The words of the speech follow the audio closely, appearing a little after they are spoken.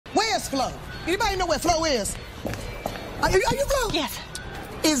Where's Flo? Anybody know where Flo is? Are you Flo? Yes.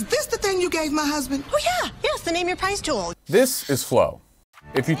 Is this the thing you gave my husband? Oh, yeah. Yes, the Name Your Price tool. This is Flo.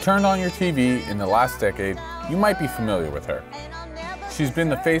 If you turned on your TV in the last decade, you might be familiar with her. She's been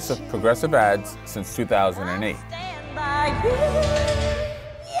the face of progressive ads since 2008.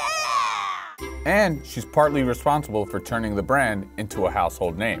 And she's partly responsible for turning the brand into a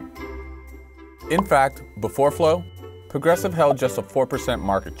household name. In fact, before Flo, Progressive held just a 4%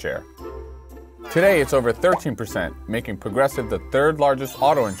 market share. Today, it's over 13%, making Progressive the third largest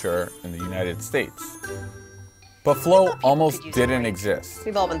auto insurer in the United States. But Flo almost didn't exist.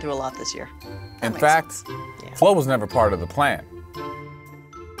 We've all been through a lot this year. In fact, Flo was never part of the plan.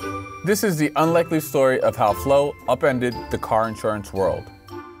 This is the unlikely story of how Flo upended the car insurance world.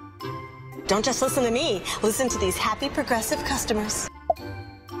 Don't just listen to me. Listen to these happy Progressive customers.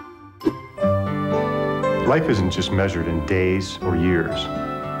 Life isn't just measured in days or years.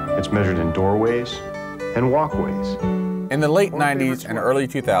 It's measured in doorways and walkways. In the late 90s and early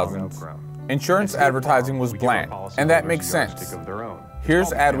 2000s, insurance advertising was bland, and that makes sense.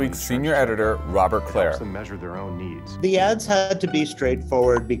 Here's Adweek's senior editor, Robert Clare. The ads had to be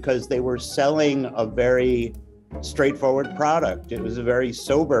straightforward because they were selling a very straightforward product. It was a very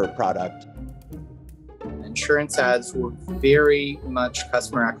sober product. Insurance ads were very much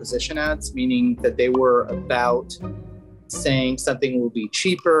customer acquisition ads, meaning that they were about saying something will be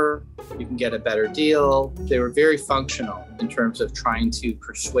cheaper, you can get a better deal. They were very functional in terms of trying to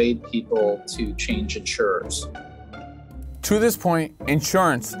persuade people to change insurers. To this point,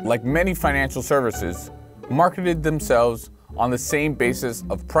 insurance, like many financial services, marketed themselves on the same basis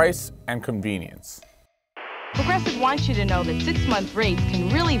of price and convenience. Progressive wants you to know that 6-month rates can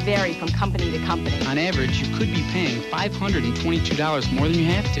really vary from company to company. On average, you could be paying $522 more than you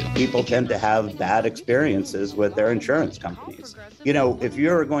have to. People tend to have bad experiences with their insurance companies. You know, if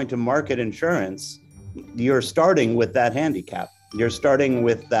you're going to market insurance, you're starting with that handicap. You're starting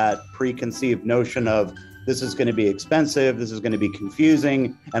with that preconceived notion of this is going to be expensive, this is going to be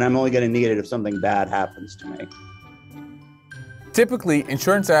confusing, and I'm only going to need it if something bad happens to me. Typically,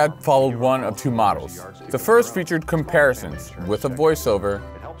 insurance ad followed one of two models. The first featured comparisons with a voiceover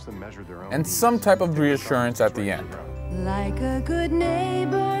and some type of reassurance at the end. Like a good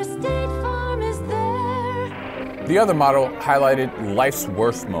neighbor, State Farm is there. The other model highlighted life's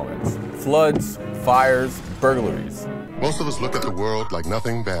worst moments: floods, fires, burglaries. Most of us look at the world like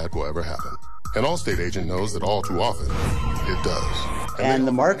nothing bad will ever happen. An Allstate agent knows that all too often, it does. And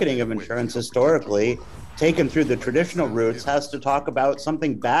the marketing of insurance historically, taken through the traditional routes, has to talk about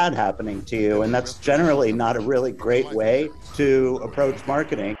something bad happening to you, and that's generally not a really great way to approach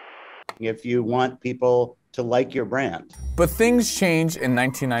marketing if you want people to like your brand. But things changed in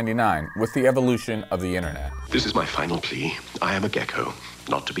 1999 with the evolution of the internet. This is my final plea. I am a gecko,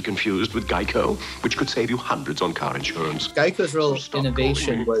 not to be confused with Geico, which could save you hundreds on car insurance. Geico's real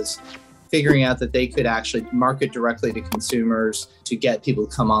innovation was figuring out that they could actually market directly to consumers to get people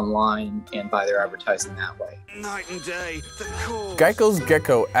to come online and buy their advertising that way. Night and day, the core. Geico's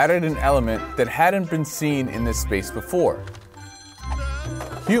Gecko added an element that hadn't been seen in this space before: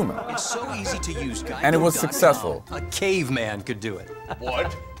 humor. It's so easy to use, Geico. And it was successful. A caveman could do it.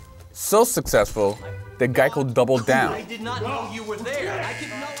 What? So successful that Geico doubled down. I did not know you were there.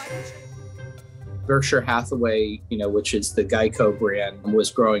 Berkshire Hathaway, which is the Geico brand, was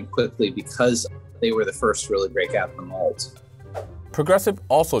growing quickly because they were the first to really break out the mold. Progressive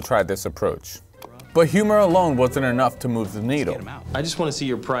also tried this approach. But humor alone wasn't enough to move the needle. I just want to see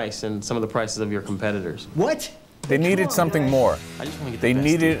your price and some of the prices of your competitors. What? They needed something more. They the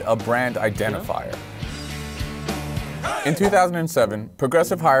needed a brand identifier. In 2007,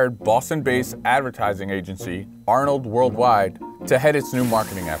 Progressive hired Boston-based advertising agency Arnold Worldwide to head its new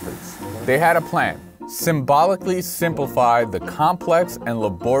marketing efforts. They had a plan: symbolically simplify the complex and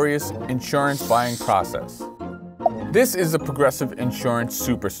laborious insurance buying process. This is the Progressive Insurance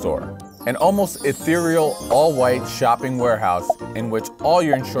Superstore, an almost ethereal, all-white shopping warehouse in which all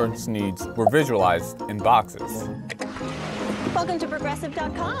your insurance needs were visualized in boxes. Welcome to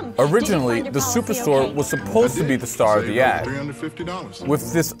Progressive.com. Originally, the Superstore was supposed to be the star of the ad,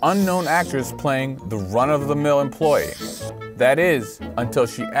 with this unknown actress playing the run-of-the-mill employee. That is, until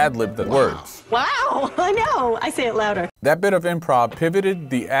she ad-libbed the words. Wow, I know. I say it louder. That bit of improv pivoted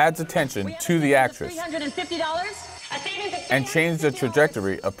the ad's attention to the actress $350? and changed the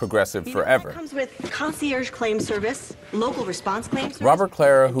trajectory of Progressive forever. Comes with concierge claim service, local response claims. Robert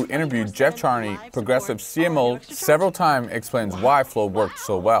Clare, who interviewed Jeff Charney, Progressive's CMO, several times, explains why Flo worked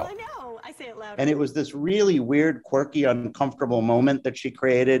so well. And it was this really weird, quirky, uncomfortable moment that she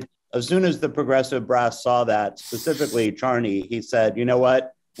created. As soon as the Progressive brass saw that, specifically Charney, he said, you know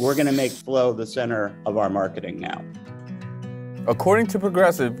what? we're going to make Flo the center of our marketing now. According to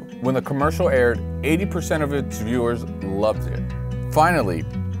Progressive, when the commercial aired, 80% of its viewers loved it. Finally,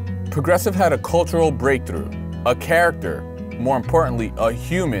 Progressive had a cultural breakthrough, a character, more importantly, a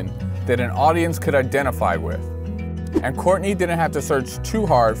human that an audience could identify with. And Courtney didn't have to search too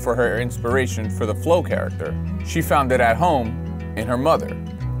hard for her inspiration for the Flo character. She found it at home in her mother.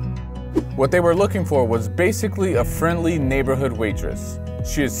 What they were looking for was basically a friendly neighborhood waitress.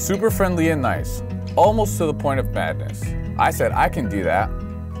 She is super friendly and nice, almost to the point of madness. I said I can do that.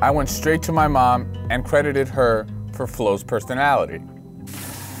 I went straight to my mom and credited her for Flo's personality.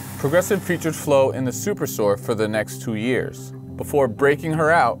 Progressive featured Flo in the Superstore for the next 2 years, before breaking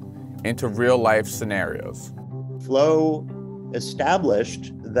her out into real-life scenarios. Flo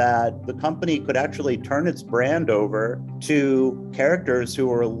established that the company could actually turn its brand over to characters who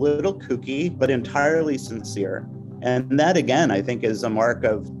were a little kooky, but entirely sincere. And that, again, I think is a mark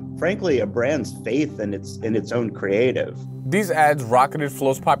of, frankly, a brand's faith in its own creative. These ads rocketed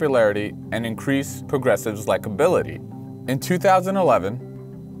Flo's popularity and increased Progressive's likability. In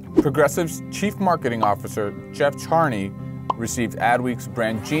 2011, Progressive's Chief Marketing Officer, Jeff Charney, received Adweek's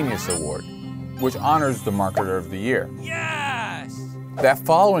Brand Genius Award, which honors the Marketer of the Year. Yes! That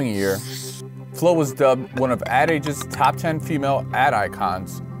following year, Flo was dubbed one of Ad Age's top 10 female ad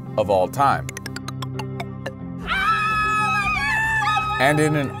icons of all time. And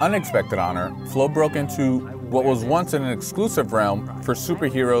in an unexpected honor, Flo broke into what was once an exclusive realm for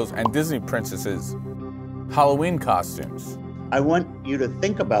superheroes and Disney princesses, Halloween costumes. I want you to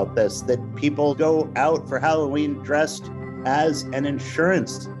think about this, that people go out for Halloween dressed as an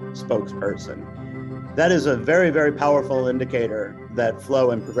insurance spokesperson. That is a very, very powerful indicator that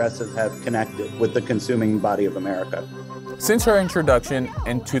Flo and Progressive have connected with the consuming body of America. Since her introduction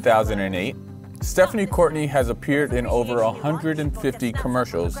in 2008, Stephanie Courtney has appeared in over 150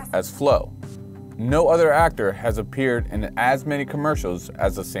 commercials as Flo. No other actor has appeared in as many commercials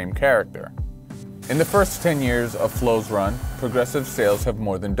as the same character. In the first 10 years of Flo's run, Progressive sales have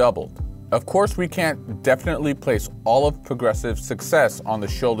more than doubled. Of course, we can't definitely place all of Progressive's success on the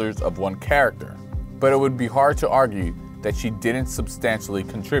shoulders of one character, but it would be hard to argue that she didn't substantially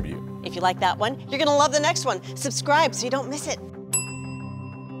contribute. If you like that one, you're going to love the next one. Subscribe so you don't miss it.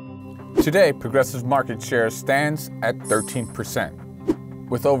 Today, Progressive's market share stands at 13%,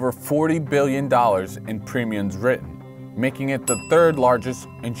 with over $40 billion in premiums written, making it the third largest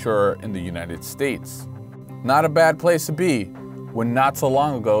insurer in the United States. Not a bad place to be, when not so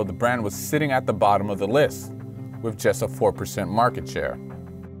long ago the brand was sitting at the bottom of the list, with just a 4% market share.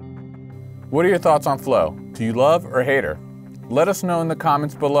 What are your thoughts on Flo? Do you love or hate her? Let us know in the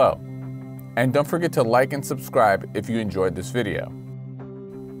comments below. And don't forget to like and subscribe if you enjoyed this video.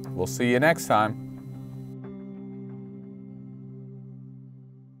 We'll see you next time.